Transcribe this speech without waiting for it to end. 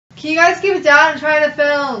Can you guys keep it down and try to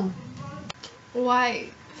film? Why?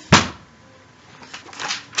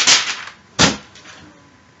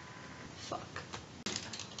 Fuck.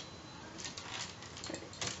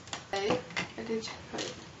 I did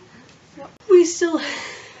right. We still. What?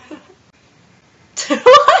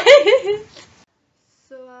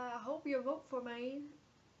 So I hope you vote for me.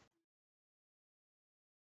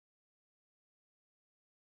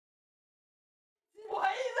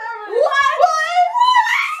 What is that? What?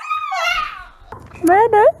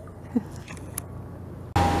 Murder? Okay.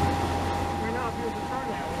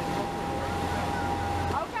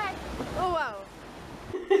 Oh wow.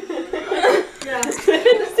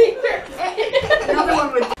 Another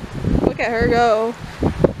one with. Look at her go.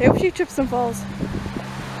 I hope she trips and falls.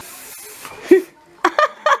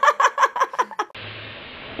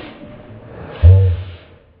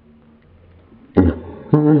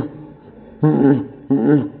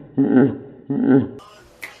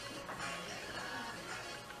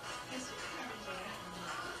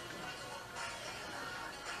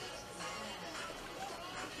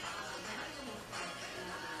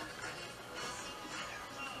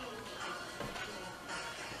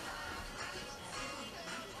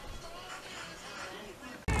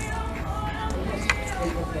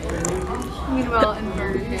 Meanwhile, in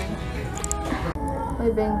Burger King, my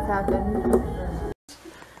bangs happened.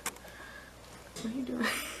 What are you doing?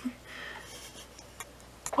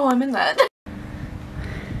 Oh, I'm in that.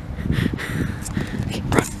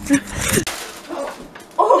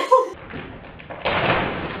 Oh.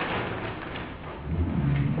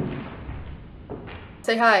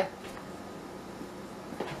 Say hi.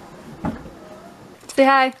 Say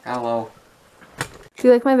hi. Hello. Do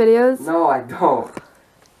you like my videos? No, I don't.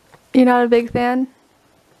 You're not a big fan?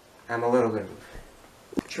 I'm a little bit of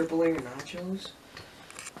a triple layer nachos.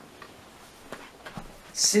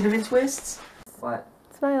 Cinnamon twists? What?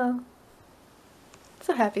 Smile.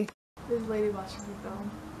 So happy. There's a lady watching me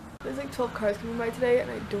film. There's like 12 cars coming by today and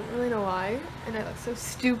I don't really know why. And I look so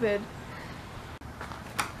stupid.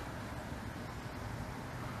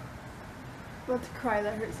 I'm about to cry,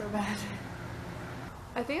 that hurt so bad.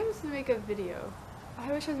 I think I'm just gonna make a video. I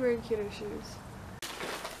wish I was wearing cuter shoes.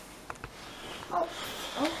 Oh,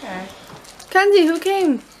 okay. Kenzie, who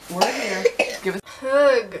came? We're here. Give us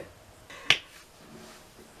Hug.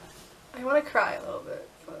 I want to cry a little bit,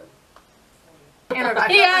 but. and our back.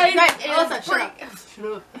 Yeah, Alyssa, shut up.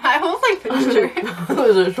 I almost like finished her.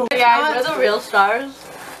 Hey guys, we're the real stars.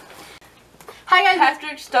 Hi guys.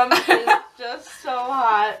 Patrick's stomach is just so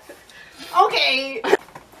hot. Okay.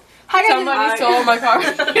 Hi guys. Somebody stole my car.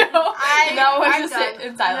 Now we're I'm just done. sit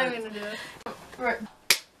in silence. I'm not gonna do it.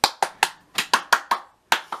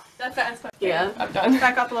 That's fine. Yeah, I'm done.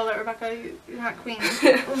 Back up a little bit, Rebecca. You're not queen.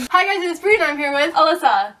 Hi guys, it's Bree and I'm here with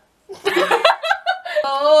Alyssa.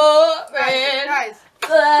 Oh, guys.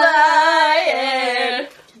 flying.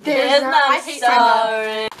 There's I no hate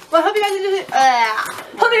story. Well, hope you guys enjoy it.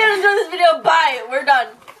 Hope you guys enjoyed this video. Bye. We're done.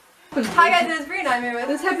 Hi guys, it's Bree and I'm here with.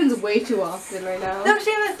 This happens way too often right now. No,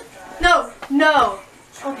 Seamus. No, no.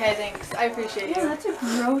 Okay, thanks. I appreciate you. That's a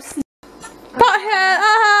gross.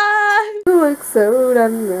 Butthead! You look so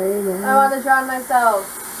done right now. I want to drown myself.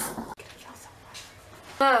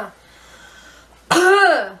 Ha.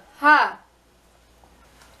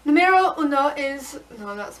 Numero uno is. No,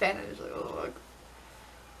 I'm not Spanish.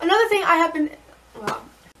 Another thing I have been. Wow.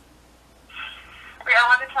 Wait, I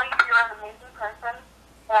want to tell you you're an amazing person,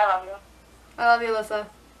 and I love you. I love you, Alyssa.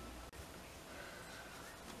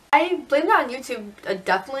 I blamed it on YouTube a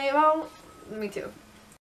definitely amount. Me too.